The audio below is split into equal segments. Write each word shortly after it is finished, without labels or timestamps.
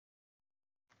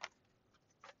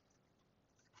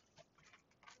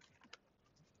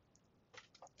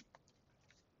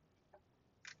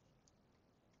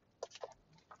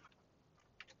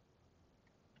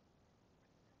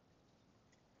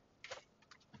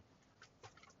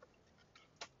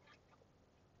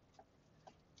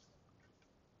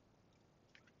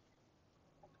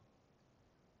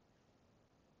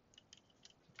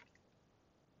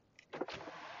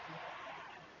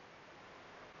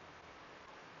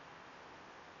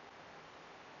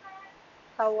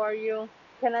How are you?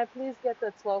 Can I please get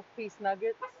the 12-piece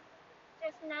nuggets?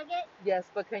 Just nugget. Yes,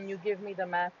 but can you give me the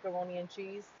macaroni and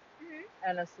cheese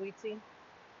and a sweet tea?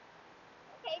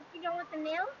 Okay, you don't want the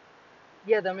meal?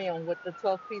 Yeah, the meal with the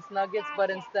 12-piece nuggets, but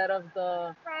Gotcha. instead of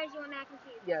the Fries, you want mac and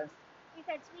cheese? yes, You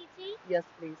said sweet tea? yes,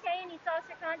 please. Okay, any sauce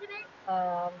or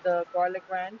condiment? The garlic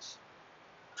ranch,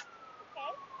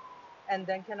 Okay, and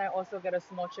then can I also get a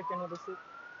small chicken noodle soup?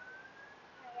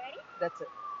 alrighty. That's it.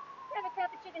 Have a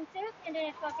cup of chicken soup, and then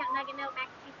a 12-count nugget meal, mac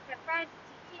and cheese, cut fries,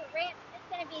 sweet tea, or ranch. It's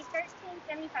gonna be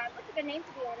 $13.75. What's a good name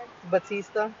to be ordered?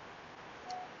 Batista,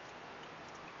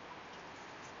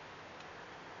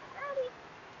 Alrighty.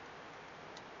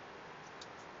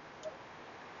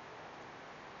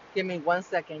 give me 1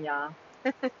 second, y'all.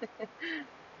 It's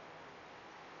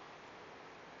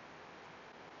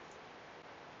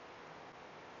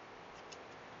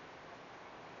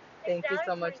Thank you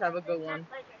so much. Have a $1.41. good My one.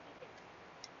 pleasure. You too.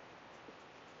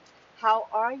 How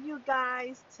are you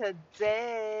guys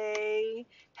today?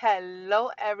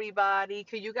 Hello, everybody.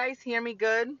 Can you guys hear me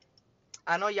good?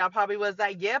 I know y'all probably was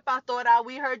like, yep, Pastora,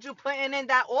 we heard you putting in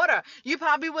that order. You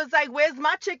probably was like, where's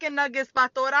my chicken nuggets,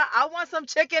 Pastora? I want some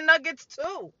chicken nuggets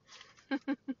too.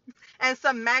 And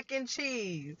some mac and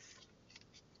cheese.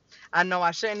 I know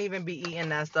I shouldn't even be eating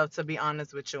that stuff, to be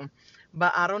honest with you.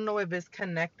 But I don't know if it's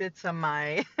connected to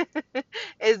my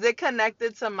is it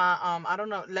connected to my I don't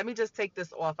know. Let me just take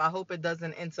this off. I hope it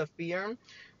doesn't interfere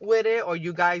with it or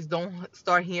you guys don't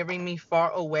start hearing me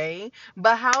far away.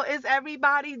 But how is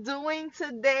everybody doing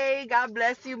today? God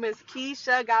bless you, Miss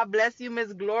Keisha. God bless you,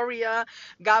 Miss Gloria.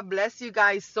 God bless you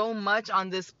guys so much on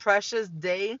this precious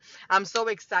day. I'm so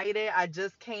excited. I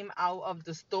just came out of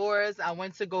the stores. I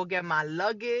went to go get my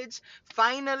luggage.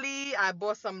 Finally, I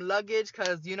bought some luggage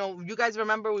because, you guys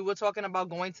remember we were talking about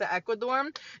going to Ecuador,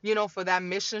 for that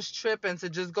missions trip and to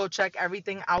just go check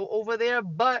everything out over there.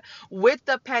 But with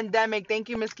the pandemic, thank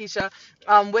you, Miss Keisha.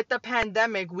 With the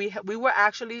pandemic, we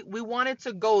wanted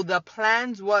to go. The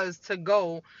plans was to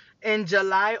go in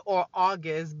July or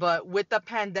August, but with the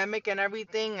pandemic and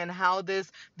everything and how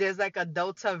there's like a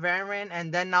Delta variant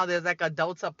and then now there's like a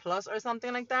Delta plus or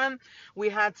something like that, we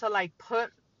had to like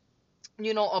put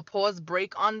a pause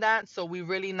break on that, so we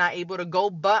really not able to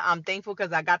go. But I'm thankful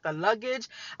because I got the luggage.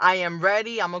 I am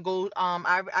ready. I'm gonna go.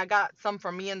 I got some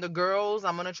for me and the girls.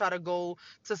 I'm gonna try to go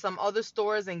to some other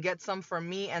stores and get some for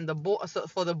me and so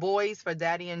for the boys, for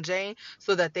Daddy and Jay,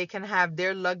 so that they can have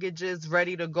their luggages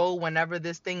ready to go whenever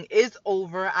this thing is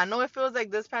over. I know it feels like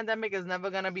this pandemic is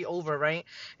never gonna be over, right?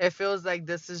 It feels like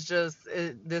this is just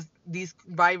these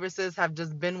viruses have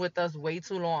just been with us way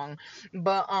too long.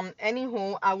 But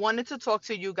anywho, I wanted to talk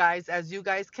to you guys. As you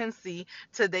guys can see,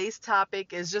 today's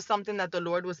topic is just something that the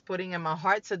Lord was putting in my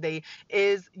heart today.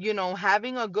 Is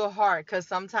having a good heart because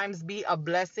sometimes be a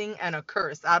blessing and a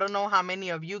curse. I don't know how many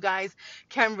of you guys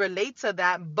can relate to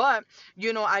that, but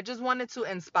I just wanted to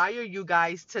inspire you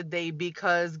guys today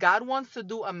because God wants to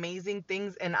do amazing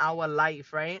things in our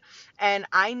life, right? And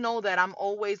I know that I'm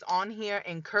always on here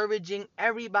encouraging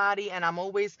everybody, and I'm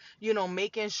always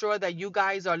making sure that you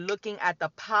guys are looking at the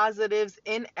positives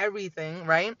in everything,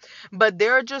 right? But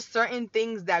there are just certain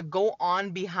things that go on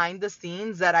behind the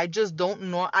scenes that I just don't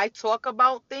know. I talk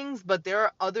about things, but there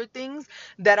are other things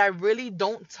that I really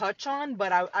don't touch on,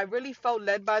 but I really felt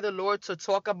led by the Lord to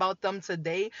talk about them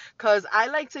today because I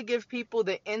like to give people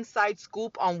the inside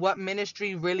scoop on what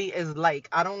ministry really is like.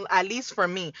 I don't, at least for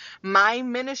me, my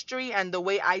ministry and the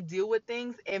way I deal with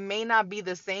things, it may not be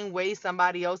the same way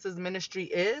somebody else's ministry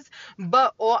is,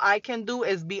 but all I can do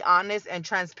is be honest and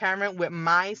transparent with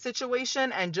my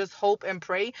situation and just hope and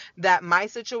pray that my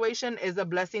situation is a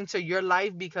blessing to your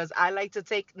life because I like to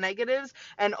take negatives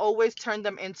and always turn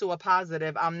them into a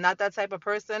positive. I'm not that type of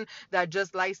person that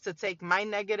just likes to take my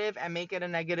negative and make it a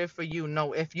negative for you.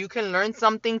 No, if you can learn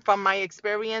something from my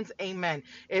experience, amen.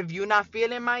 If you're not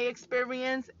feeling my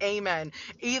experience, amen.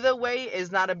 Either way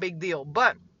is not a big deal.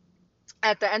 But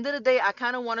at the end of the day, I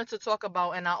kind of wanted to talk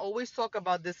about, and I always talk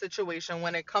about this situation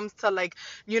when it comes to like,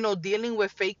 dealing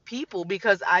with fake people,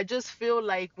 because I just feel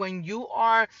like when you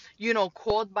are,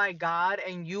 called by God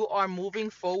and you are moving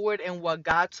forward in what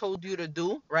God told you to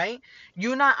do, right?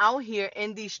 You're not out here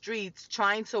in these streets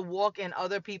trying to walk in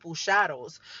other people's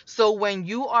shadows. So when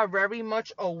you are very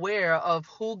much aware of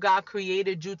who God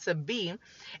created you to be,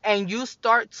 and you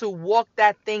start to walk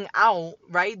that thing out,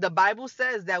 right? The Bible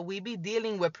says that we be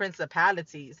dealing with principalities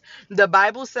principalities. The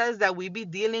Bible says that we be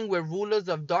dealing with rulers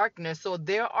of darkness. So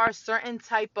there are certain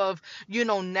type of,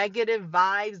 negative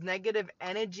vibes, negative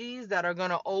energies that are going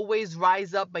to always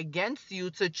rise up against you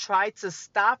to try to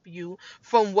stop you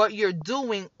from what you're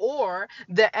doing, or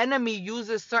the enemy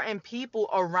uses certain people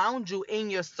around you in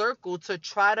your circle to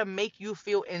try to make you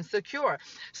feel insecure.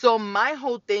 So my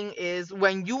whole thing is,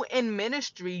 when you in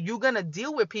ministry, you're going to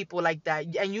deal with people like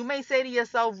that. And you may say to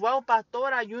yourself, well,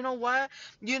 Pastora, you know what?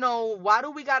 Why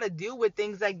do we got to deal with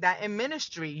things like that in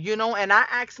ministry? And I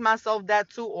ask myself that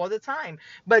too all the time.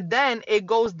 But then it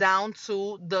goes down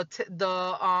to the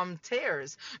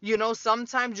tares.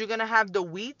 Sometimes you're going to have the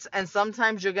wheat and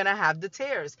sometimes you're going to have the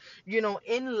tares.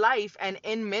 In life and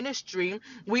in ministry,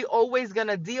 we always going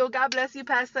to deal, God bless you,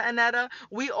 Pastor Anetta,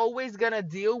 we always going to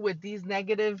deal with these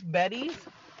negative Betties.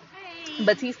 Hey.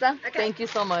 Batista, Okay. thank you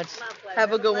so much. My pleasure.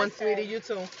 Have a good one, Blessed sweetie. day. You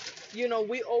too.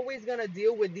 We always gonna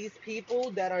deal with these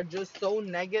people that are just so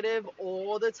negative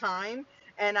all the time.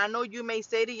 And I know you may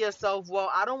say to yourself, well,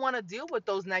 I don't want to deal with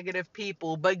those negative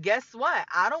people. But guess what?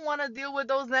 I don't want to deal with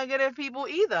those negative people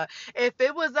either. If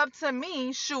it was up to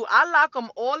me, shoot, I lock them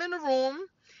all in the room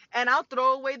and I'll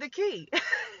throw away the key.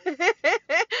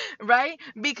 Right?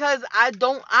 Because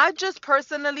I just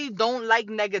personally don't like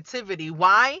negativity.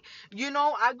 Why?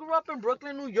 I grew up in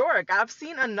Brooklyn, New York. I've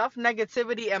seen enough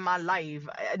negativity in my life.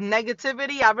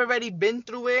 Negativity, I've already been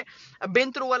through it. I've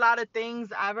been through a lot of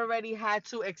things. I've already had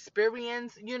to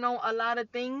experience, a lot of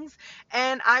things.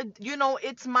 And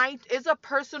it's a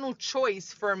personal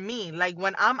choice for me. Like,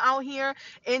 when I'm out here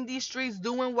in these streets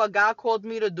doing what God called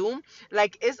me to do,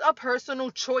 like, it's a personal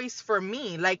choice for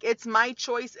me. Like, it's my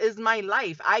choice, is my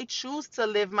life. I choose to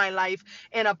live my life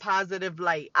in a positive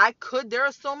light. There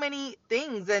are so many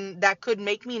things and that could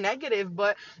make me negative,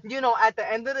 but at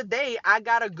the end of the day, I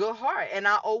got a good heart and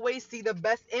I always see the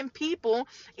best in people,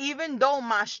 even though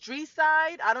my street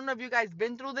side, I don't know if you guys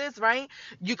been through this, right?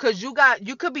 You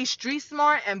could be street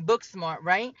smart and book smart,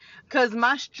 right? Because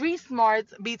my street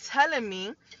smarts be telling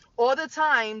me all the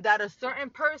time that a certain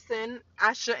person,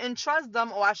 I shouldn't trust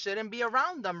them or I shouldn't be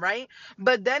around them, right?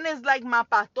 But then it's like my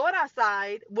pastora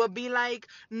side will be like,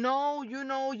 no,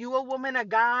 you a woman of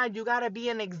God, you gotta be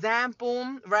an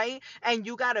example, right? And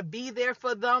you gotta be there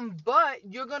for them. But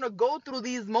you're gonna go through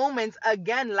these moments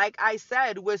again, like I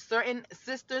said, with certain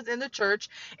sisters in the church,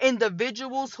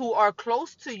 individuals who are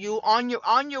close to you on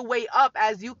your way up,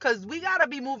 as you, because we gotta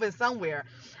be moving somewhere.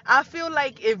 I feel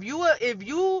like if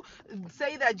you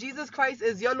say that Jesus Christ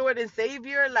is your Lord and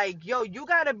Savior, like, yo, you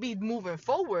gotta be moving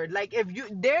forward. Like, if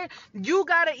you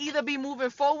gotta either be moving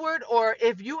forward, or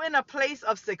if you in a place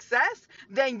of success,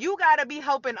 then you gotta be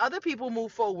helping other people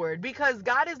move forward, because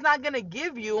God is not gonna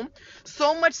give you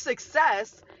so much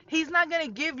success. He's not going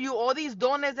to give you all these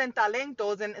dones and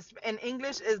talentos, and in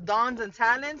English is dons and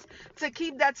talents, to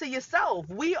keep that to yourself.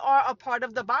 We are a part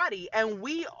of the body, and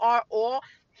we are all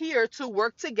here to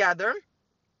work together,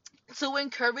 to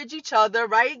encourage each other,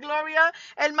 right, Gloria,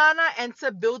 hermana, and to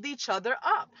build each other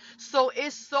up. So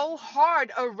it's so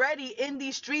hard already in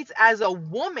these streets as a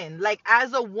woman. Like,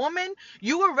 as a woman,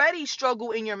 you already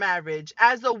struggle in your marriage.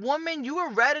 As a woman, you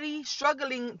already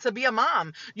struggling to be a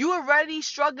mom. You already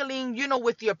struggling,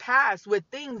 with your past, with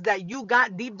things that you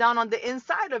got deep down on the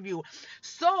inside of you.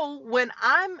 So when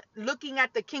I'm looking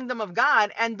at the kingdom of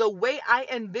God and the way I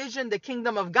envision the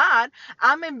kingdom of God,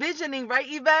 I'm envisioning, right,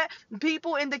 Yvette,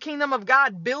 people in the kingdom of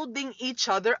God building each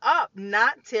other up,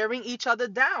 not tearing each other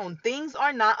down. Things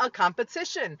are not a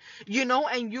competition,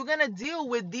 and you're going to deal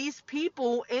with these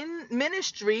people in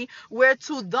ministry where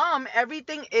to them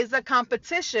everything is a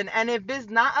competition. And if it's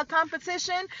not a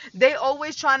competition, they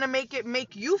always trying to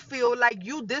make you feel like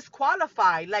you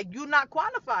disqualified, like you not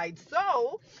qualified.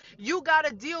 So you got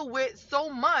to deal with so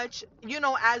much,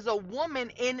 as a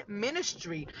woman in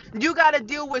ministry. You got to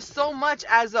deal with so much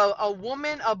as a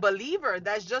woman, a believer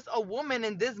that's just a woman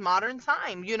in this modern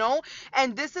time,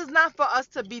 and this is not for us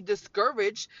to be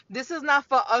discouraged. This is not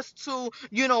for us to,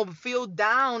 feel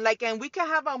down. Like, and we can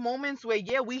have our moments where,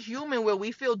 yeah, we human, where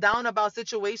we feel down about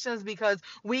situations because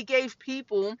we gave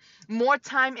people more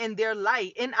time in their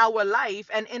life, in our life,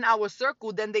 and in our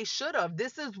circle than they should have.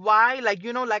 This is why, like,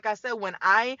 like I said, when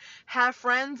I have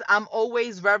friends, I'm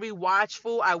always very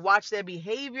watchful. I watch their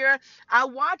behavior. I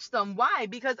watch them. Why?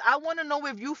 Because I want to know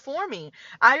if you for me.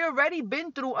 I already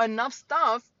been through enough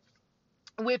stuff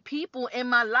with people in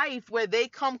my life where they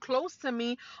come close to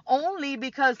me only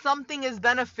because something is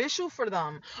beneficial for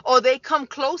them, or they come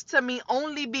close to me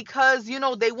only because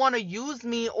they want to use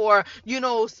me, or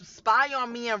spy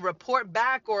on me and report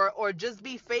back, or just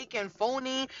be fake and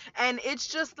phony. And it's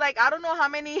just like, I don't know how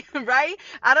many right,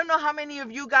 I don't know how many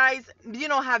of you guys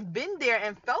have been there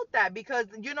and felt that, because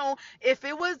if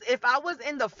I was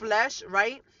in the flesh,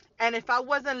 right, and if I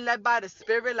wasn't led by the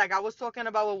spirit, like I was talking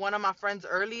about with one of my friends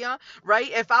earlier, right?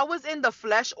 If I was in the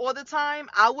flesh all the time,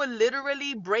 I would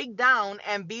literally break down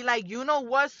and be like, you know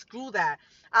what? Screw that.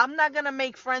 I'm not going to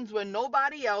make friends with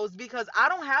nobody else, because I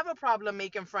don't have a problem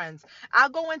making friends. I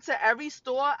go into every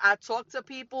store, I talk to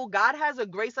people. God has a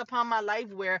grace upon my life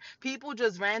where people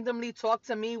just randomly talk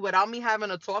to me without me having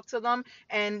to talk to them.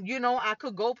 And, I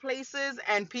could go places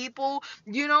and people,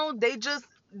 they just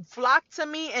flock to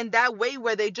me in that way,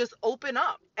 where they just open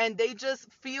up and they just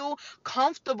feel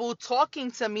comfortable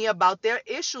talking to me about their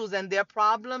issues and their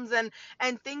problems, and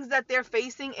things that they're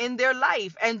facing in their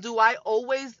life. And do I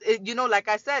always, like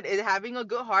I said, having a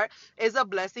good heart is a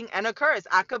blessing and a curse.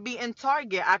 I could be in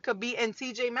Target, I could be in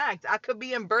TJ Maxx, I could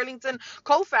be in Burlington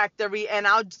Co Factory, and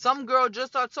some girl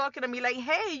just start talking to me like,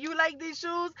 hey, you like these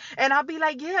shoes? And I'll be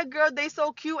like, yeah, girl, they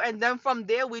so cute. And then from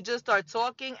there we just start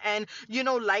talking. And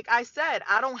like I said,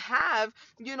 I don't have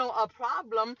a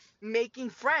problem making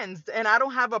friends, and I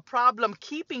don't have a problem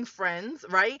keeping friends,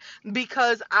 right?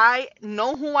 Because I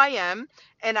know who I am,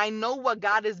 and I know what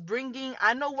God is bringing.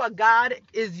 I know what God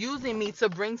is using me to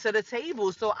bring to the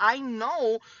table. So I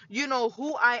know,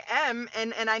 who I am,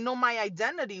 and I know my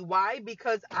identity. Why?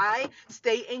 Because I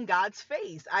stay in God's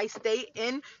face. I stay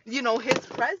in, his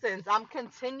presence. I'm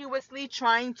continuously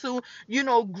trying to,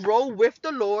 grow with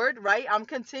the Lord, right?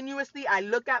 I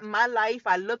look at my life.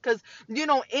 I look, because,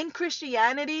 in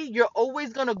Christianity, you're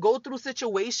always going to go through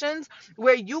situations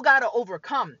where you got to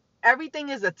overcome. Everything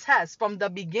is a test from the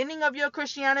beginning of your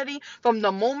Christianity, from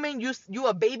the moment you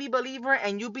a baby believer,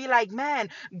 and you be like, man,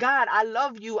 God, I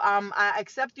love you. I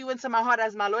accept you into my heart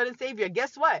as my Lord and Savior.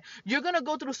 Guess what? You're gonna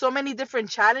go through so many different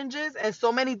challenges and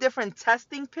so many different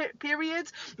testing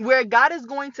periods, where God is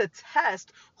going to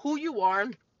test who you are.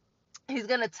 He's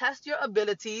going to test your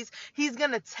abilities. He's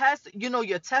going to test,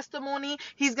 your testimony.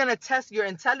 He's going to test your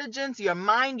intelligence, your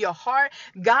mind, your heart.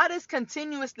 God is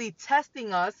continuously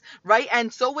testing us, right?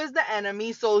 And so is the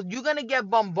enemy. So you're going to get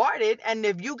bombarded. And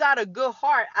if you got a good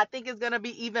heart, I think it's going to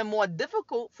be even more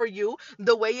difficult for you,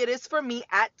 the way it is for me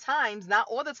at times, not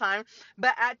all the time,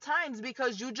 but at times,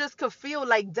 because you just could feel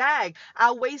like, dag,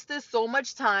 I wasted so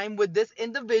much time with this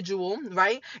individual,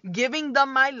 right? Giving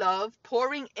them my love,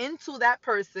 pouring into that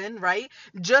person, right?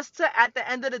 Just to, at the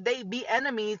end of the day, be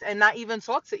enemies and not even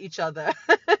talk to each other.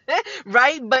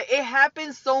 Right? But it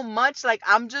happens so much. Like,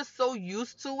 I'm just so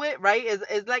used to it, right?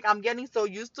 It's like I'm getting so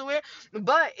used to it.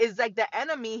 But it's like the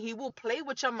enemy, he will play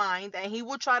with your mind, and he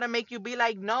will try to make you be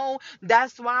like, no,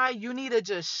 that's why you need to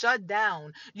just shut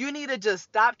down. You need to just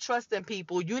stop trusting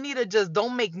people. You need to just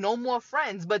don't make no more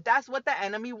friends. But that's what the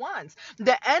enemy wants.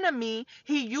 The enemy,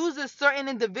 he uses certain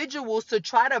individuals to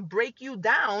try to break you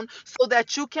down, so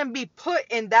that you can be put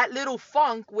in that little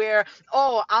funk where,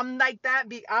 oh, I'm like that,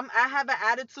 I have an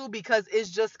attitude because it's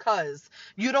just cuz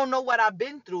you don't know what I've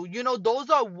been through. Those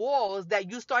are walls that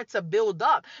you start to build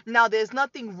up. Now, there's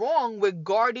nothing wrong with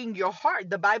guarding your heart.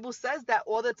 The Bible says that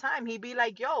all the time. He be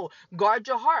like, yo, guard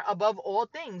your heart above all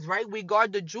things, right? We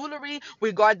guard the jewelry,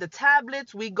 we guard the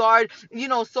tablets, we guard,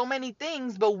 so many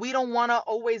things, but we don't want to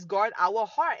always guard our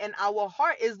heart. And our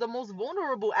heart is the most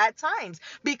vulnerable at times,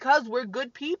 because we're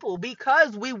good people,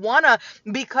 because we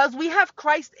have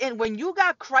Christ in. When you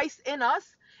got Christ in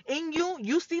us, in you,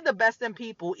 you see the best in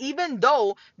people, even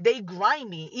though they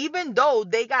grimy, even though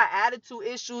they got attitude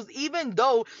issues, even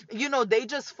though, they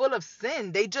just full of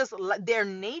sin. Their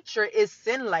nature is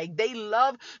sin. Like, they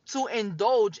love to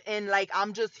indulge in, like,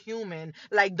 I'm just human,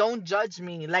 like, don't judge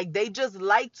me. Like, they just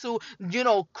like to,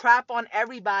 crap on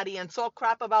everybody and talk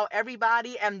crap about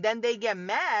everybody. And then they get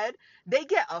mad, they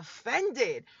get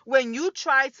offended when you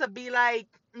try to be like,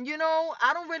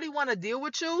 I don't really want to deal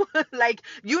with you. Like,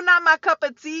 you're not my cup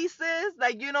of tea, sis.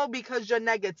 Like, because your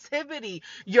negativity,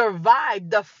 your vibe,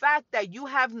 the fact that you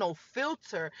have no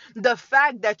filter, the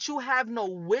fact that you have no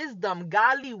wisdom,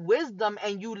 godly wisdom,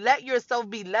 and you let yourself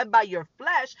be led by your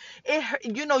flesh,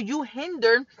 you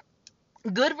hinder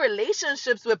good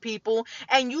relationships with people,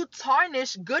 and you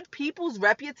tarnish good people's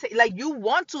reputation. Like, you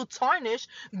want to tarnish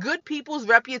good people's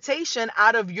reputation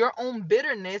out of your own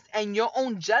bitterness and your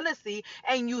own jealousy,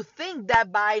 and you think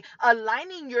that by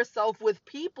aligning yourself with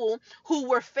people who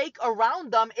were fake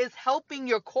around them is helping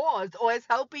your cause or is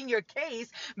helping your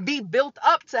case be built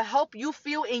up, to help you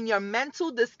feel in your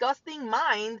mental disgusting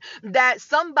mind that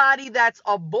somebody that's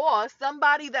a boss,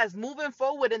 somebody that's moving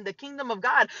forward in the kingdom of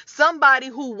God, somebody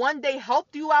who one day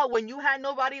helped you out when you had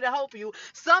nobody to help you,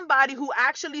 somebody who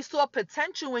actually saw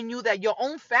potential in you that your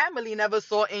own family never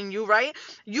saw in you, right?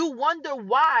 You wonder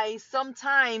why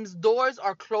sometimes doors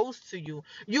are closed to you.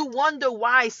 You wonder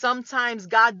why sometimes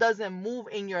God doesn't move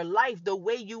in your life the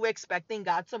way you expecting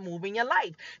God to move in your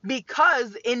life.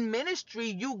 Because in ministry,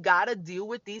 you gotta deal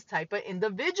with these type of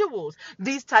individuals.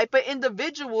 These type of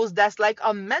individuals that's like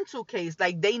a mental case.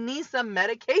 Like, they need some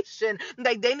medication.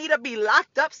 Like, they need to be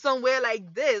locked up somewhere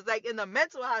like this, like in a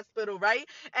mental hospital, right?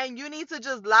 And you need to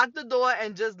just lock the door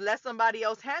and just let somebody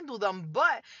else handle them.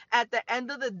 But at the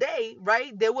end of the day,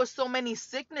 right, there were so many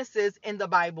sicknesses in the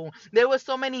Bible. There were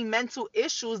so many mental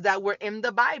issues that were in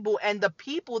the Bible, and the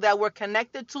people that were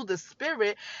connected to the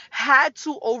Spirit had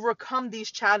to overcome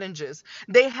these challenges.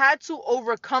 They had to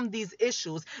overcome these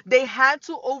issues. They had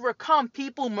to overcome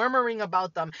people murmuring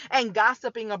about them and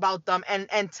gossiping about them,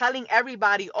 and telling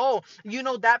everybody, oh,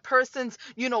 that person's,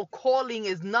 calling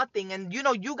is nothing. And,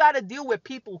 you got to deal with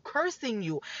people cursing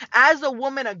you. As a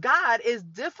woman of God, is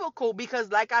difficult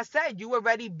because, like I said, you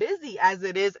already busy as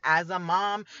it is as a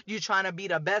mom. You trying to be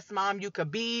the best mom you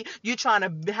could be. You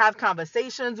trying to have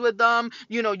conversations with them.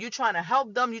 You trying to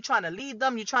help them. You trying to lead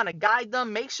them. You trying to guide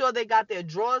them. Make sure they got their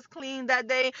drawers clean that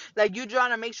day. Like, you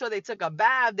trying to make sure they took a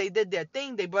bath. They did their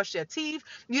thing. They brushed their teeth.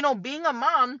 Being a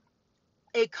mom,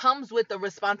 it comes with the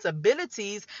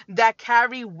responsibilities that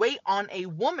carry weight on a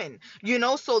woman.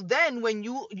 So then when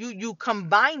you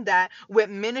combine that with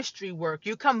ministry work,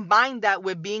 you combine that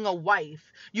with being a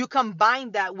wife, you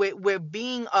combine that with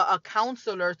being a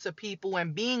counselor to people,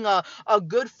 and being a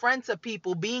good friend to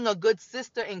people, being a good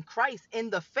sister in Christ,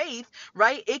 in the faith,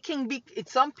 right? It can be,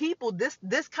 some people,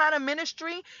 this kind of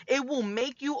ministry, it will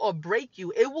make you or break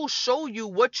you. It will show you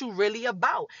what you really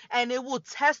about, and it will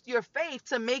test your faith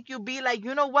to make you be like,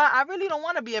 you know what, I really don't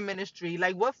want to be in ministry.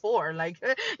 Like, what for? Like,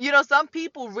 some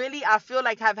people really, I feel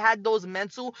like, have had those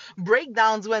mental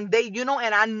breakdowns when they,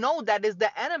 and I know that is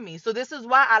the enemy. So this is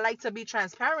why I like to be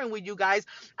transparent with you guys.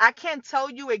 I can't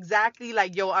tell you exactly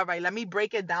like, yo, all right, let me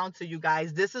break it down to you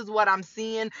guys. This is what I'm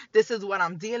seeing. This is what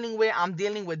I'm dealing with. I'm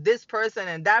dealing with this person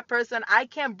and that person. I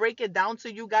can't break it down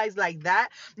to you guys like that,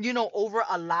 over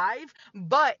a live.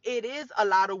 But it is a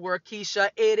lot of work,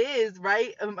 Keisha. It is,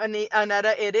 right,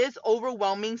 Anetta, it is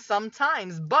overwhelming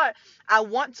sometimes. But I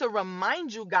want to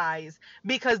remind you guys,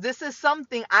 because this is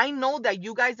something I know that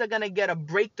you guys are gonna get a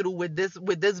breakthrough with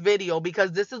this video,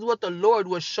 because this is what the Lord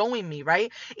was showing me,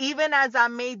 right? Even as I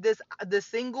made this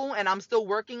single, and I'm still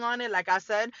working on it. Like I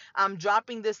said, I'm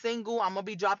dropping this single. I'm gonna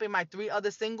be dropping my 3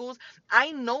 other singles.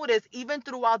 I noticed even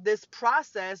throughout this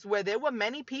process where there were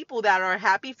many people that are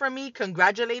happy for me,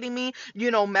 congratulating me,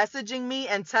 messaging me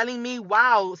and telling me,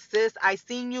 wow, sis, I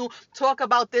seen you talk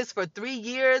about this for 3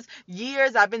 years.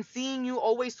 I've been seeing you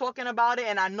always talking about it.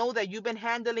 And I know that you've been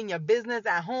handling your business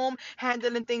at home,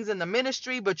 handling things in the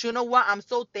ministry. But you know what? I'm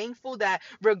so thankful that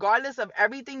regardless of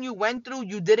everything you went through,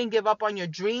 you didn't give up on your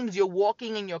dreams. You're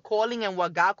walking in your calling and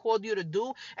what God called you to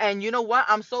do. And you know what?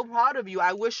 I'm so proud of you.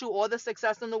 I wish you all the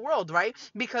success in the world, right?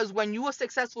 Because when you're a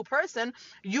successful person,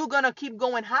 you're gonna keep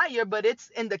going higher. But it's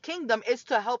in the kingdom, it's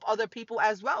to help other people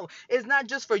as well. It's not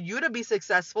just for you to be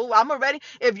successful. I'm already,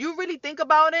 if you really think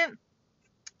about it,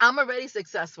 I'm already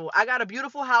successful. I got a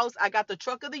beautiful house. I got the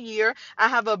truck of the year. I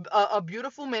have a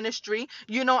beautiful ministry.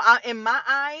 In my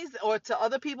eyes, or to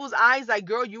other people's eyes, like,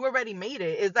 girl, you already made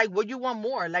it. It's like, what you want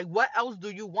more? Like, what else do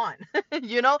you want?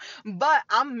 you know? But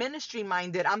I'm ministry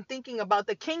minded. I'm thinking about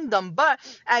the kingdom. But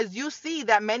as you see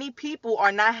that many people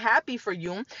are not happy for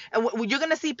you, and you're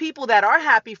going to see people that are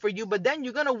happy for you, but then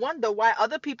you're going to wonder why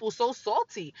other people so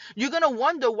salty. You're going to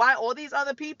wonder why all these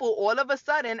other people, all of a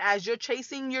sudden, as you're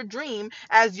chasing your dream,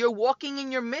 as you're walking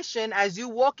in your mission, as you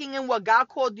walking in what God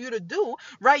called you to do,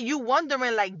 right? You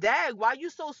wondering like, dang, why you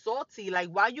so salty? Like,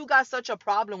 why you got such a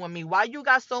problem with me? Why you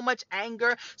got so much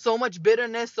anger, so much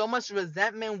bitterness, so much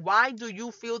resentment? Why do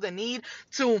you feel the need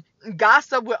to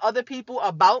gossip with other people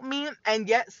about me and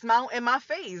yet smile in my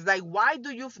face? Like, why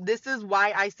do you, this is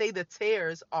why I say the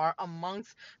tares are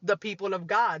amongst the people of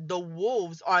God. The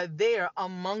wolves are there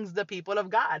amongst the people of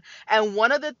God. And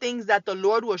one of the things that the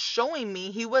Lord was showing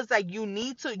me, he was like, you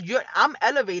need to I'm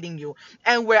elevating you.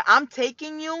 And where I'm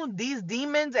taking you, these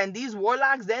demons and these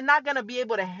warlocks, they're not gonna be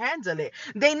able to handle it.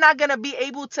 They're not gonna be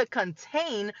able to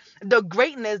contain the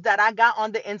greatness that I got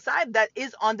on the inside, that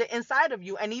is on the inside of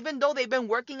you. And even though they've been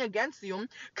working against you,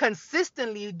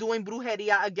 consistently doing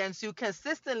brujeria against you,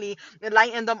 consistently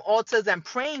lighting them altars and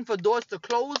praying for doors to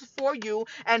close for you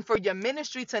and for your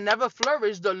ministry to never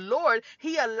flourish, the Lord,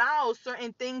 He allows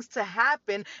certain things to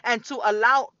happen and to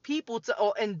allow people to,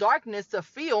 or in darkness, to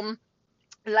feel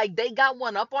like they got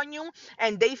one up on you,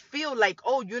 and they feel like,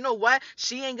 oh, you know what,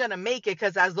 she ain't gonna make it,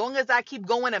 because as long as I keep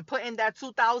going and putting that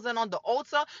 2,000 on the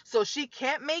altar, so she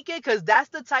can't make it. Because that's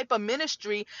the type of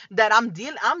ministry that I'm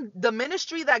the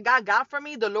ministry that God got for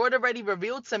me. The Lord already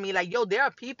revealed to me, like, yo, there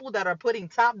are people that are putting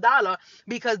top dollar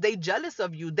because they jealous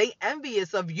of you, they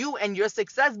envious of you and your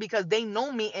success, because they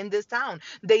know me in this town.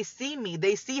 They see me,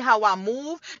 they see how I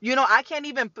move. I can't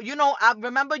even, I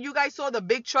remember you guys saw the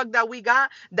big truck that we got.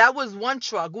 That was one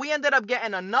truck. We ended up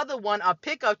getting another one, a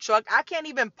pickup truck. I can't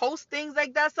even post things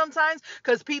like that sometimes,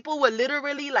 because people would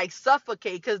literally like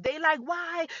suffocate, because they like,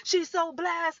 why she's so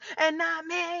blessed and not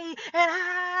me, and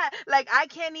like I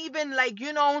can't even, like,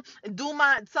 do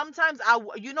my, sometimes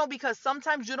because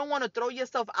sometimes you don't want to throw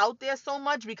yourself out there so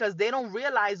much, because they don't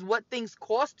realize what things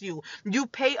cost you. You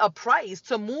pay a price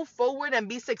to move forward and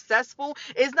be successful.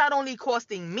 It's not only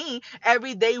costing me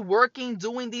every day working,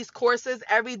 doing these courses,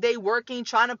 every day working,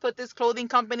 trying to put this clothing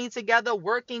company together,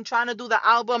 working, trying to do the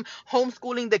album,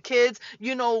 homeschooling the kids,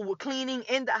 cleaning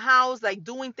in the house, like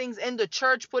doing things in the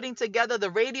church, putting together the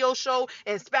radio show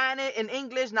in Spanish, in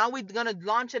English. Now we're going to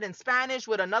launch it in Spanish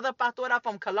with another pastora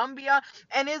from Colombia.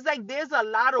 And it's like there's a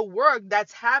lot of work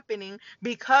that's happening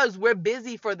because we're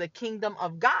busy for the kingdom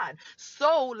of God.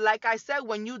 So, like I said,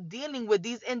 when you're dealing with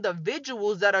these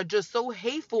individuals that are just so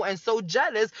hateful and so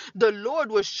jealous, the Lord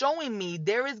was showing me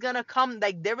there is going to come,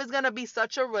 like, there is going to be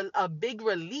such a big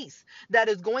release that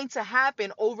is going to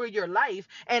happen over your life.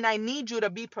 And I need you to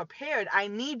be prepared. I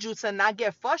need you to not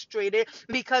get frustrated,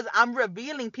 because I'm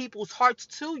revealing people's hearts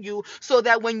to you, so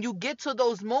that when you get to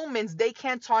those moments, they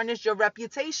can't tarnish your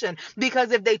reputation.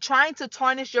 Because if they trying to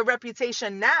tarnish your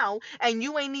reputation now, and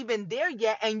you ain't even there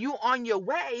yet, and you on your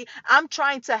way, I'm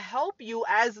trying to help you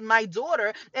as my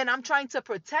daughter, and I'm trying to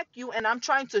protect you, and I'm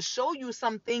trying to show you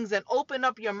some things and open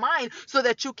up your mind, so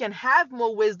that you can have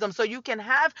more wisdom, so you can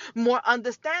have more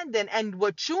understanding. And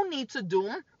what you need to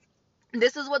do,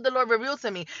 this is what the Lord revealed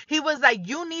to me. He was like,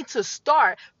 you need to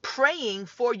start praying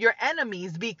for your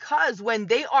enemies, because when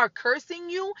they are cursing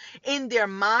you in their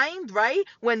mind, right?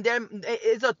 When there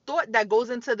is a thought that goes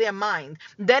into their mind,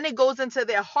 then it goes into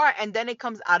their heart, and then it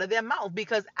comes out of their mouth,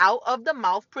 because out of the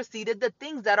mouth proceeded the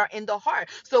things that are in the heart.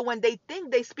 So when they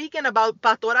think they speaking about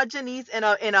Pastora Janice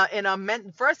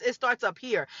first it starts up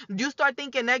here. You start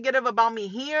thinking negative about me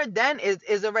here, then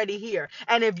is already here.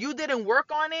 And if you didn't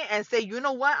work on it and say, you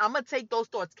know what, I'm gonna take those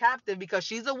thoughts captive, because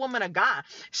she's a woman of God.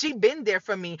 She been there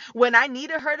for me. When I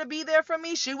needed her to be there for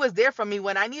me, she was there for me.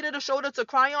 When I needed a shoulder to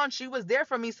cry on, she was there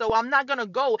for me. So I'm not gonna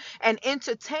go and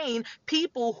entertain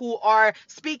people who are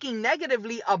speaking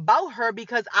negatively about her,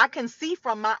 because I can see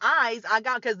from my eyes,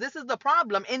 because this is the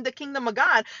problem in the kingdom of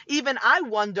God. Even I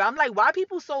wonder, I'm like, why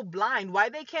people so blind? Why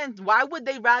would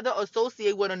they rather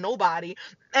associate with a nobody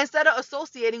instead of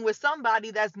associating with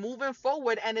somebody that's moving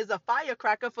forward and is a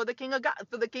firecracker for the king of God,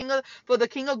 for the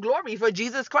king of glory, for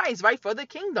Jesus Christ, right? For the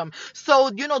kingdom. So,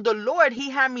 the Lord, He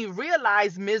had me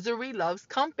realize misery loves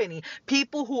company.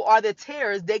 People who are the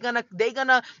tares, they're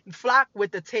gonna flock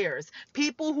with the tares.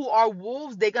 People who are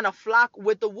wolves, they're gonna flock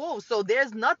with the wolves. So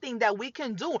there's nothing that we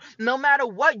can do. No matter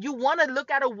what, you want to look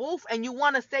at a wolf and you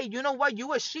want to say, you know what,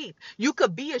 you a sheep. You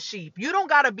could be a sheep. You don't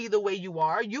gotta be the way you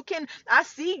are. You can, I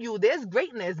see you. There's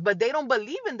greatness, but they don't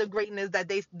believe in the greatness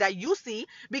that you see,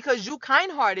 because you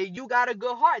kind-hearted. You got a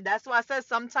good heart. That's why I said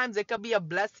sometimes it could be a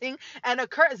blessing and a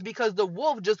curse, because the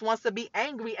wolf just wants to be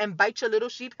angry and bite your little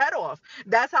sheep head off.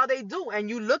 That's how they do. And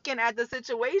you looking at the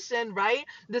situation, right?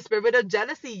 The spirit of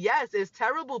jealousy, yes, it's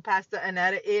terrible, Pastor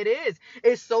Annette. It is.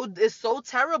 It's so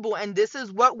terrible. And this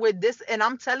is what we're this, and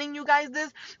I'm telling you guys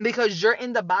this because you're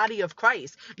in the body of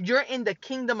Christ. You're in the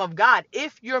kingdom of God.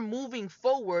 If you're moving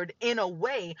forward in a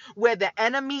way where the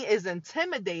enemy is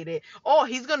intimidated, oh,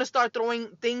 he's gonna start throwing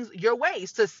things your way.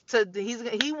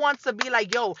 He wants to be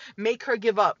like, yo, make her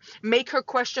give up, make her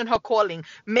question her calling,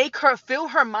 make her fill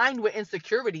her mind with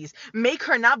insecurities, make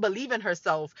her not believe in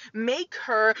herself, make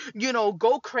her,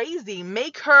 go crazy,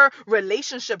 make her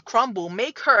relationship crumble,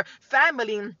 make her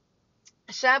family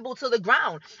shamble to the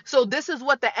ground. So this is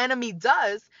what the enemy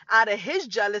does out of his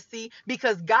jealousy,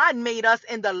 because God made us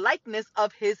in the likeness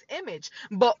of his image.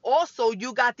 But also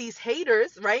you got these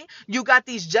haters, right? You got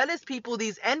these jealous people,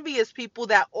 these envious people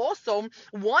that also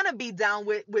want to be down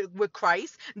with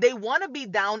Christ. They want to be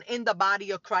down in the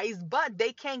body of Christ, but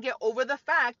they can't get over the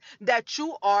fact that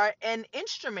you are an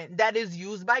instrument that is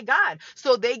used by God.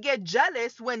 So they get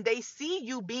jealous when they see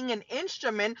you being an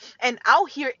instrument and out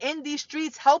here in these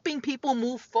streets helping people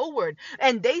move forward.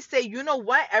 And they say, you know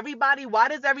what, everybody, why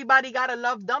does everybody gotta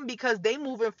love them? Because they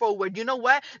moving forward. You know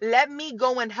what? Let me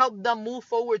go and help them move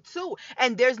forward too.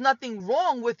 And there's nothing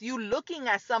wrong with you looking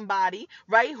at somebody,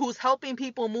 right, who's helping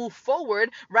people move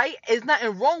forward, right? There's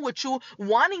nothing wrong with you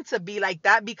wanting to be like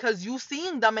that, because you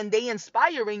seeing them and they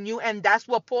inspiring you. And that's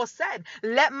what Paul said.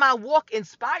 Let my walk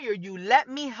inspire you. Let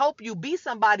me help you be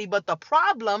somebody. But the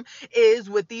problem is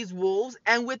with these wolves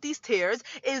and with these tares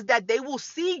is that they will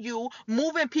see you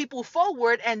moving people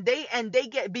forward, and they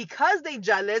get, because they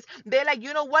jealous, they're like,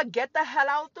 you know what, get the hell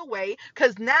out the way,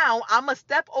 because now I'm a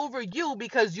step over you,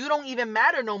 because you don't even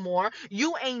matter no more.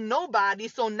 You ain't nobody.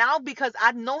 So now, because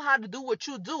I know how to do what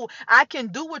you do, I can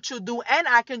do what you do, and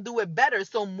I can do it better.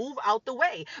 So move out the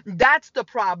way. That's the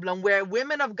problem, where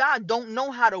women of God don't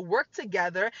know how to work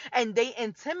together, and they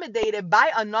intimidated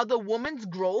by another woman's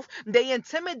growth. They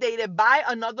intimidated by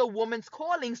another woman's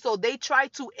calling. So they try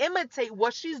to imitate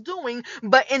what she's doing,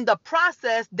 but in the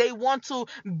process, they want to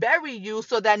bury you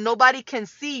so that nobody can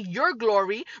see your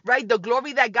glory, right? The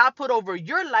glory that God put over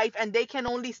your life, and they can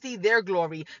only see their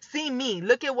glory. See me,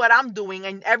 look at what I'm doing,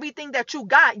 and everything that you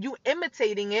got, you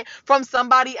imitating it from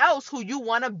somebody else who you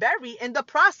want to bury in the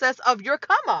process of your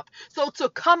come up. So to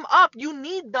come up, you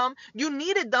needed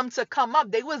them to come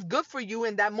up. They was good for you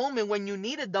in that moment when you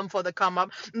needed them for the come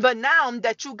up. But now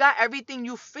that you got everything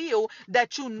you feel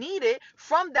that you needed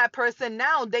from that person,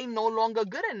 now they no longer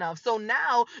good enough. So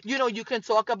now, you can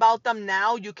talk about them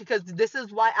now. You can, because this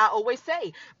is why I always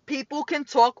say, people can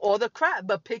talk all the crap,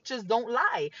 but pictures don't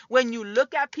lie. When you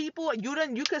look at people,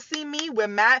 you can see me with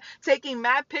mad taking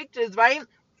mad pictures, right?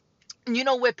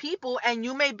 With people, and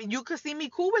you could see me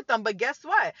cool with them, but guess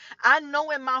what? I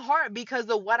know in my heart, because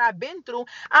of what I've been through,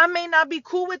 I may not be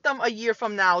cool with them a year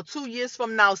from now, 2 years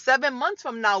from now, 7 months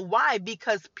from now. Why?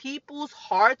 Because people's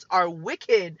hearts are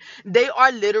wicked. They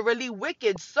are literally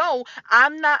wicked. So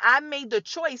I made the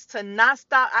choice to not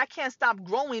stop. I can't stop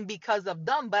growing because of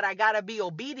them, but I gotta be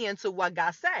obedient to what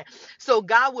God said. So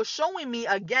God was showing me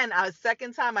again a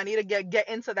second time. I need to get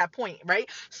into that point, right?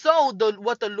 So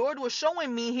what the Lord was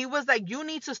showing me, he was like, you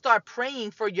need to start praying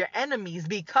for your enemies,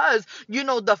 because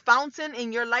the fountain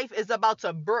in your life is about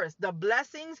to burst. The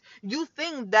blessings, you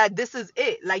think that this is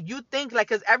it. Like, you think, like,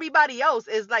 because everybody else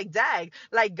is like, dag,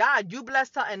 like, God, you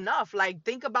blessed her enough. Like,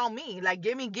 think about me. Like,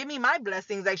 give me my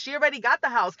blessings. Like, she already got the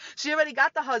house. She already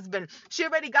got the husband. She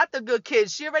already got the good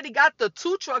kids. She already got the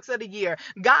 2 trucks of the year.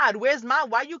 God, where's my,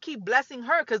 why you keep blessing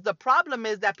her? Because the problem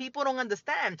is that people don't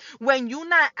understand. When you're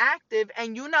not active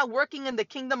and you're not working in the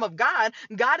kingdom of God,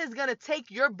 God is going to take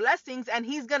your blessings and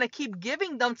he's going to keep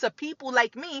giving them to people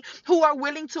like me who are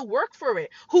willing to work for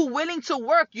it, who willing to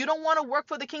work. You don't want to work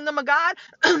for the kingdom of God?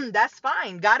 That's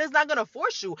fine. God is not going to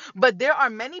force you. But there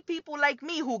are many people like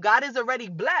me who God is already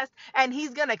blessed, and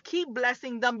he's going to keep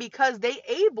blessing them because they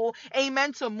able,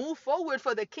 amen, to move forward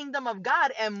for the kingdom of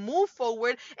God and move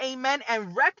forward, amen,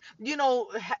 and wreck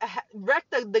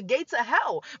the gates of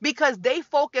hell, because they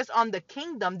focus on the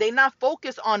kingdom. They not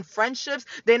focused on friendships.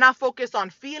 They're not focused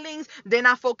on feelings. They're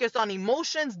not focused on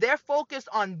emotions. They're focused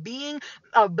on being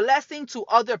a blessing to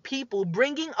other people,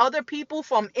 bringing other people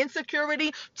from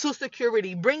insecurity to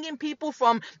security, bringing people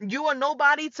from you are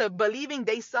nobody to believing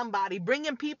they somebody,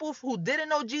 bringing people who didn't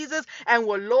know Jesus and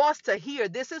were lost to hear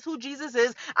this is who Jesus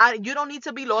is. You don't need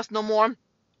to be lost no more.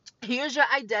 Here's your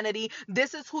identity.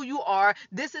 This is who you are.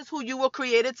 This is who you were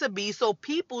created to be. So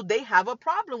people, they have a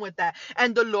problem with that.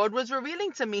 And the Lord was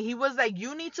revealing to me, he was like,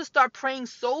 you need to start praying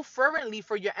so fervently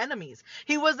for your enemies.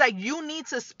 He was like, you need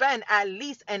to spend at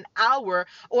least an hour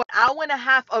or hour and a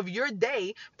half of your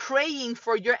day praying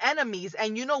for your enemies.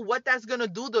 And you know what that's going to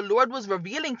do? The Lord was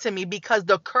revealing to me, because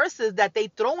the curses that they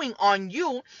throwing on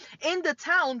you in the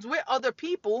towns with other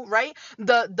people, right?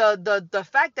 The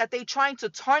fact that they trying to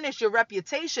tarnish your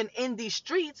reputation, manifestation in these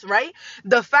streets, right?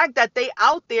 The fact that they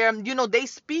out there, they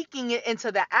speaking it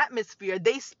into the atmosphere.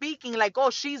 They speaking like, oh,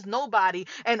 she's nobody,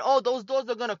 and oh, those doors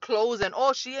are gonna close, and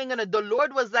oh, she ain't gonna. The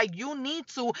Lord was like, you need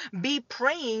to be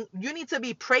praying. You need to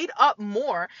be prayed up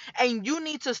more, and you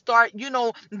need to start,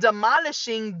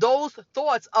 demolishing those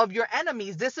thoughts of your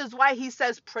enemies. This is why he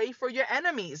says, pray for your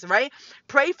enemies, right?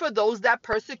 Pray for those that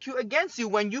persecute against you.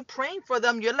 When you praying for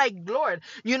them, you're like, Lord,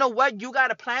 you know what? You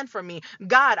got a plan for me.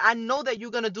 God, I know that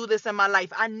you're going to do this in my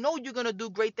life. I know you're going to do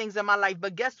great things in my life.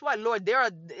 But guess what, Lord? There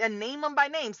are, and name them by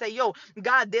name. Say, yo,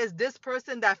 God, there's this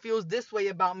person that feels this way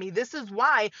about me. This is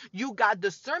why you got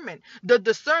discernment. The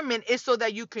discernment is so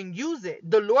that you can use it.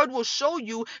 The Lord will show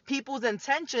you people's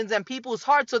intentions and people's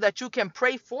hearts so that you can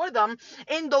pray for them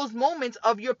in those moments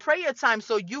of your prayer time,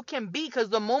 so you can be, because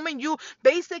the moment you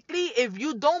basically, if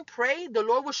you don't pray, the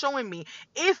Lord was showing me,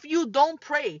 if you don't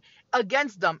pray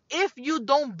against them, if you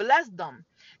don't bless them,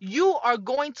 you are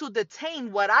going to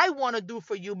detain what I want to do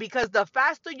for you, because the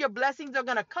faster your blessings are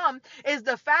going to come is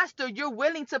the faster you're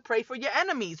willing to pray for your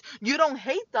enemies. You don't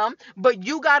hate them, but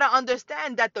you got to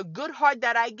understand that the good heart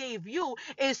that I gave you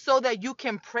is so that you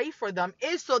can pray for them,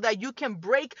 is so that you can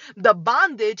break the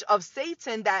bondage of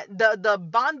Satan, that the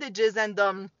bondages and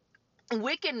the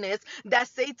wickedness that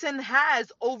Satan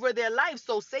has over their life.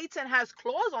 So Satan has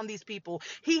claws on these people.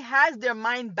 He has their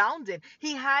mind bounded.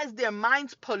 He has their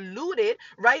minds polluted,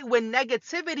 right, with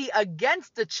negativity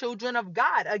against the children of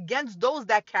God, against those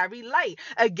that carry light,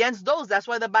 against those. That's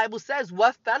why the Bible says,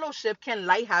 what fellowship can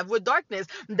light have with darkness?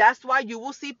 That's why you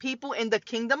will see people in the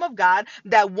kingdom of God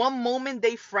that one moment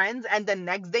they friends and the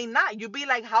next day not. You be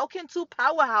like, how can two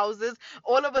powerhouses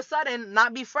all of a sudden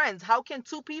not be friends? How can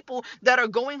two people that are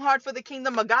going hard for the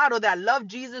kingdom of God or that love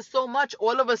Jesus so much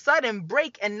all of a sudden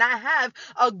break and not have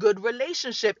a good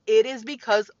relationship? It is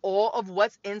because all of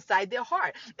what's inside their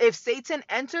heart. If Satan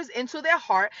enters into their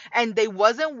heart and they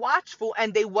wasn't watchful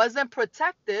and they wasn't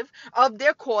protective of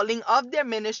their calling, of their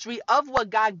ministry, of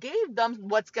what God gave them,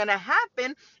 what's going to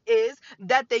happen is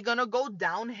that they're going to go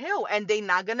downhill and they're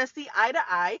not going to see eye to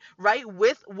eye, right,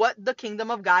 with what the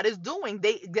kingdom of God is doing.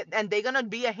 They're going to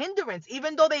be a hindrance.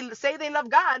 Even though they say they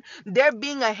love God, they're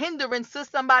being a hindrance to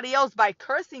somebody else by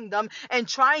cursing them and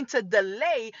trying to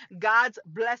delay God's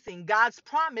blessing, God's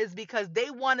promise, because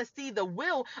they want to see the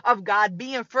will of God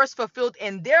being first fulfilled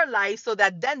in their life so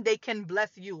that then they can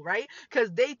bless you, right?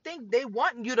 Because they think they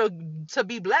want you to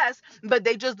be blessed, but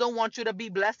they just don't want you to be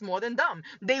blessed more than them.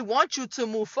 They want you to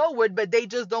move forward, but they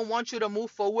just don't want you to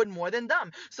move forward more than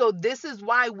them. So this is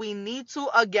why we need to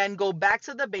again go back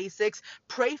to the basics.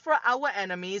 Pray for our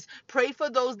enemies, pray for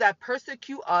those that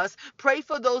persecute us, pray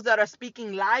for those that are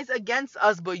speaking lies against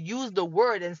us, but use the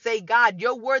word and say, God,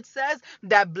 your word says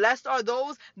that blessed are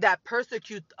those that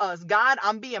persecute us. God,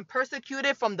 I'm being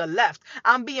persecuted from the left,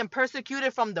 I'm being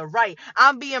persecuted from the right,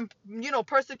 I'm being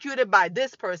persecuted by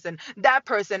this person, that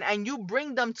person, and you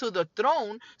bring them to the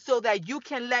throne so that you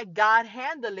can let God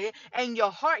handle it and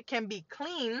your heart can be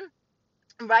clean.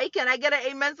 Right? Can I get an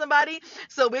amen, somebody?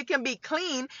 So it can be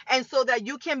clean and so that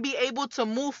you can be able to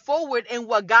move forward in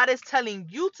what God is telling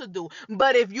you to do.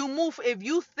 But if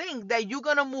you think that you're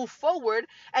going to move forward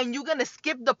and you're going to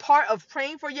skip the part of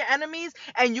praying for your enemies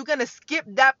and you're going to skip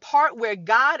that part where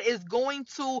God is going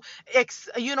to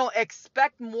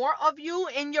expect more of you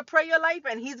in your prayer life,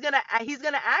 and he's going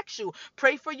to ask you,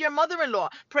 pray for your mother-in-law,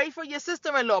 pray for your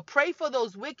sister-in-law, pray for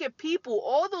those wicked people,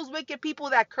 all those wicked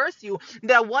people that curse you,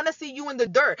 that want to see you in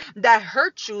the dirt, that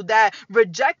hurt you, that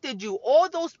rejected you. All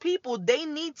those people, they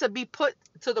need to be put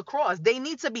to the cross. They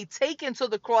need to be taken to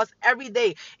the cross every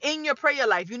day in your prayer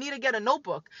life. You need to get a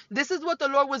notebook. This is what the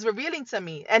Lord was revealing to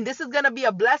me. And this is going to be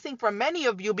a blessing for many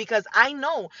of you, because I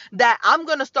know that I'm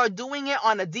going to start doing it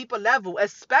on a deeper level,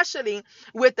 especially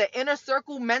with the inner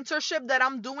circle mentorship that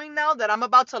I'm doing now, that I'm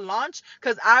about to launch.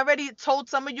 Because I already told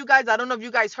some of you guys, I don't know if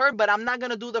you guys heard, but I'm not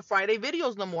going to do the Friday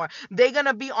videos no more. They're going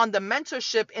to be on the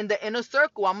mentorship in the inner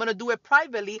circle. I'm going to do it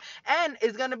privately, and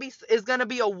it's going to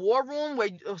be a war room where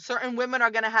certain women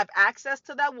are going to have access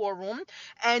to that war room,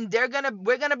 and we're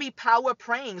going to be power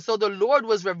praying. So the Lord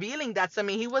was revealing that to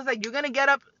me. He was like, you're going to get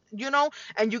up,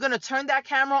 and you're going to turn that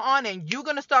camera on and you're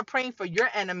going to start praying for your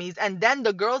enemies. And then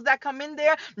the girls that come in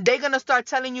there, they're going to start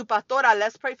telling you, Pastora,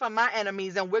 let's pray for my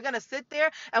enemies. And we're going to sit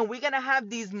there and we're going to have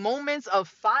these moments of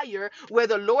fire where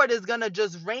the Lord is going to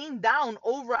just rain down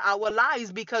over our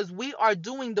lives because we are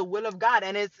doing the will of God.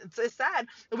 And it's sad.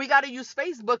 We got to use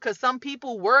Facebook because some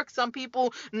people work, some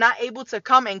people not able to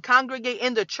come and congregate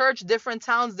in the church, different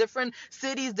towns, different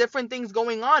cities, different things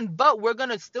going on. But we're going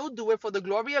to still do it for the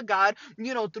glory of God,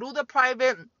 through the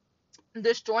private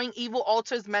Destroying Evil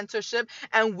Altars mentorship,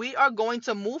 and we are going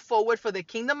to move forward for the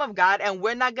kingdom of God. And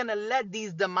we're not going to let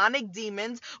these demonic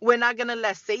demons, we're not going to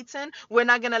let Satan, we're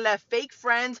not going to let fake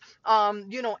friends,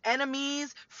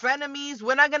 enemies, frenemies,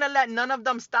 we're not going to let none of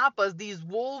them stop us. These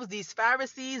wolves, these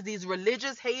Pharisees, these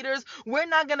religious haters, we're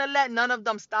not going to let none of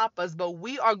them stop us, but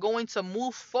we are going to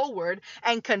move forward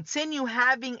and continue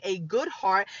having a good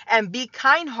heart and be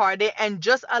kind hearted and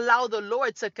just allow the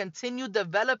Lord to continue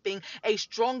developing a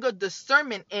stronger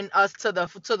discernment in us to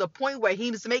the point where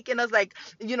he's making us like,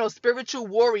 spiritual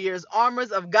warriors,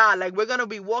 armors of God. Like, we're going to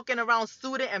be walking around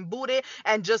suited and booted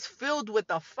and just filled with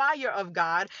the fire of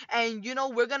God. And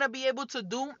we're going to be able to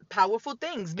do powerful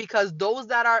things, because those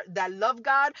that love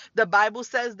God, the Bible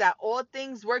says that all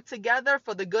things work together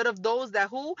for the good of those that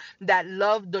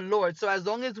love the Lord. So as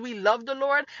long as we love the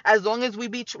Lord, as long as we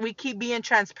keep being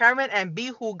transparent and be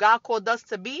who God called us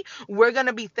to be, we're going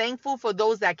to be thankful for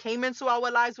those that came into our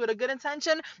lives with a good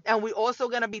intention, and we also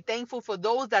going to be thankful for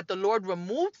those that the Lord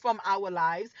removed from our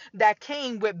lives that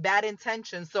came with bad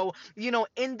intentions. So,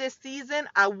 in this season,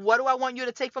 what do I want you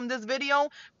to take from this video?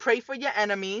 Pray for your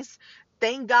enemies.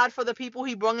 Thank God for the people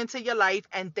he brought into your life,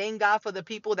 and thank God for the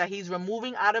people that he's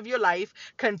removing out of your life.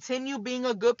 Continue being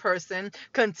a good person.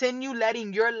 Continue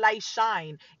letting your light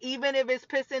shine. Even if it's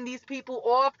pissing these people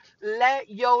off, let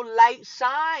your light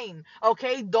shine.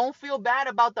 Okay? Don't feel bad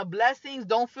about the blessings.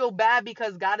 Don't feel bad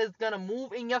because God is going to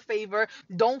move in your favor.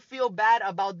 Don't feel bad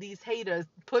about these haters.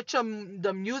 Put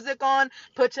the music on,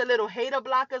 put your little hater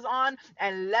blockers on,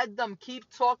 and let them keep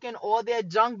talking all their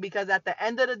junk, because at the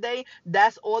end of the day,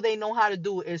 that's all they know how to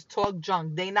do is talk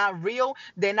junk. They not real.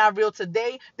 They're not real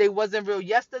today. They wasn't real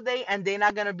yesterday, and they're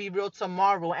not going to be real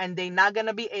tomorrow. And they're not going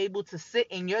to be able to sit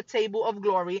in your table of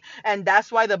glory. And that's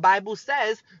why the Bible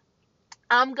says,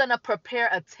 I'm going to prepare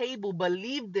a table.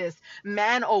 Believe this,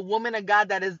 man or woman of God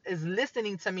that is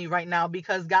listening to me right now,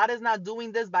 because God is not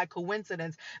doing this by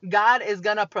coincidence. God is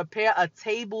going to prepare a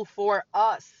table for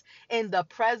us in the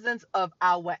presence of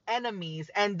our enemies,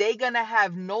 and they're going to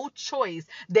have no choice.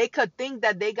 They could think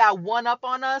that they got one up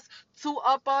on us, two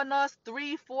up on us,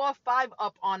 three, four, five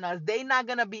up on us. They're not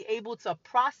going to be able to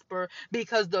prosper,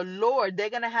 because the Lord, they're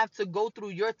going to have to go through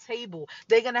your table.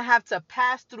 They're going to have to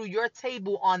pass through your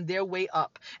table on their way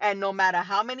up. And no matter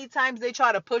how many times they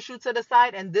try to push you to the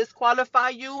side and disqualify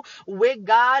you, with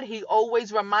God, he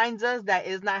always reminds us that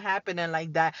it's not happening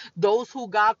like that. Those who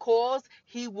God calls,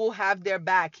 he will have their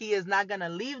back. He is not going to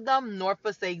leave them nor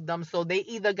forsake them. So they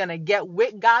either going to get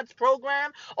with God's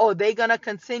program, or they going to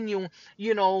continue,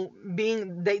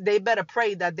 they better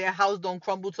pray that their house don't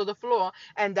crumble to the floor,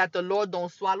 and that the Lord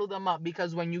don't swallow them up.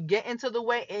 Because when you get in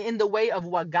the way of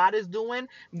what God is doing,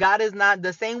 God is not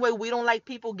the same way we don't like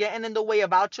people getting in the way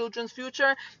of our children's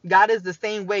future. God is the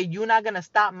same way. You're not going to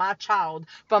stop my child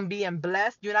from being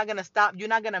blessed. You're not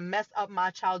going to mess up my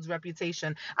child's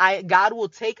reputation. God will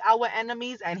take our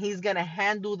enemies and he's going to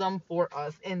handle them for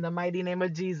us in the mighty name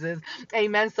of Jesus.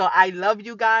 Amen. So I love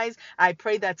you guys. I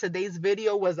pray that today's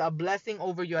video was a blessing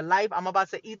over your life. I'm about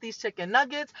to eat these chicken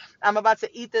nuggets. I'm about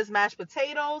to eat this mashed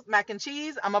potatoes, mac and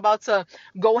cheese. I'm about to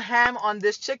go ham on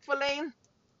this Chick-fil-A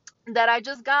that I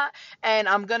just got, and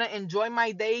I'm gonna enjoy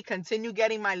my day, continue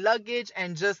getting my luggage,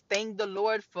 and just thank the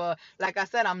Lord for, like I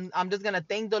said, I'm just gonna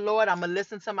thank the Lord. I'm gonna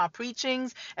listen to my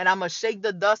preachings, and I'm gonna shake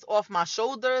the dust off my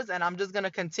shoulders, and I'm just gonna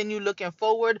continue looking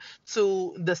forward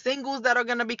to the singles that are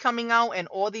gonna be coming out and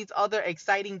all these other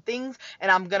exciting things. And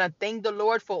I'm gonna thank the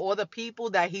Lord for all the people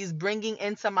that he's bringing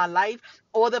into my life,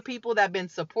 all the people that have been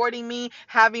supporting me,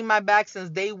 having my back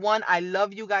since day one. I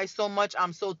love you guys so much.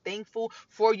 I'm so thankful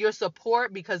for your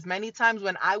support, because many times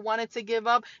when I wanted to give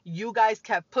up, you guys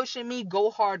kept pushing me,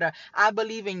 go harder. I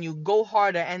believe in you, go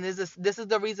harder. And this is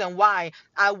the reason why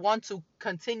I want to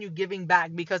continue giving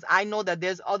back, because I know that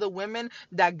there's other women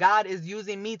that God is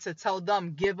using me to tell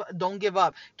them, don't give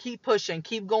up, keep pushing,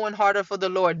 keep going harder for the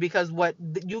Lord, because what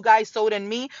you guys sowed in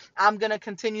me, I'm going to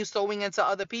continue sowing into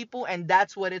other people. And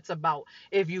that's what it's about.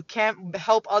 If you can't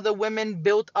help other women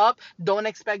build up, don't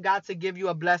expect God to give you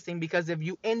a blessing, because if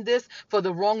you in this for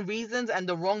the wrong reasons and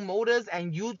the wrong motives,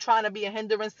 and you trying to be a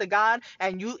hindrance to God,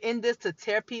 and you in this to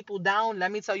tear people down,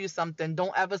 let me tell you something.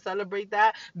 Don't ever celebrate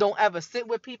that. Don't ever sit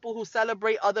with people who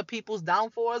celebrate other people's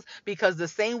downfalls, because the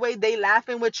same way they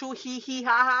laughing with you, hee ha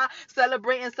ha,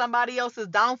 celebrating somebody else's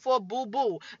downfall, boo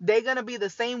boo, they're gonna be the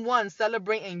same ones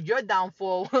celebrating your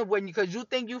downfall when, because you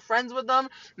think you friends with them.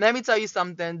 Let me tell you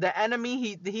something. The enemy,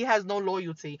 he has no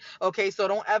loyalty. Okay, so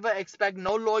don't ever expect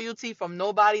no loyalty from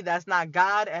nobody that's not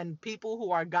God and people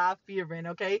who are God fearing.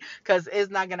 Okay, because it's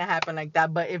not gonna happen like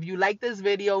that. But if you like this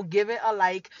video, give it a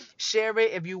like, share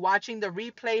it. If you're watching the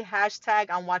replay, hashtag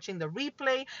I'm watching the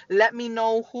replay. Let me me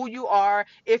know who you are,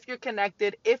 if you're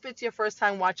connected, if it's your first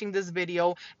time watching this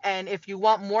video. And if you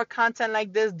want more content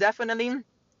like this, definitely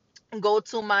go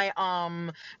to my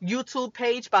YouTube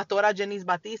page, Pastora Janice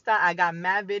Batista. I got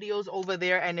mad videos over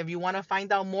there. And if you want to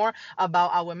find out more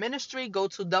about our ministry, go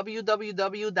to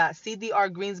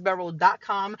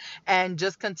www.cdrgreensboro.com and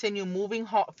just continue moving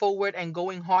forward and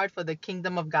going hard for the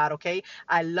kingdom of God. Okay,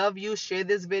 I love you. Share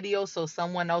this video so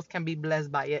someone else can be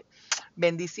blessed by it.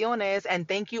 Bendiciones. And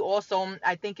thank you also.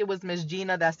 I think it was Miss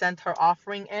Gina that sent her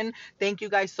offering in. Thank you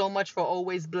guys so much for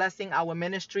always blessing our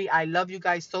ministry. I love you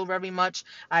guys so very much.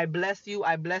 I bless you.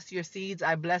 I bless your seeds.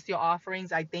 I bless your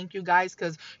offerings. I thank you guys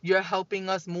because you're helping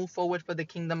us move forward for the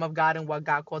kingdom of God and what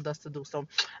God called us to do. So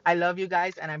I love you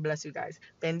guys and I bless you guys.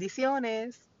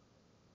 Bendiciones.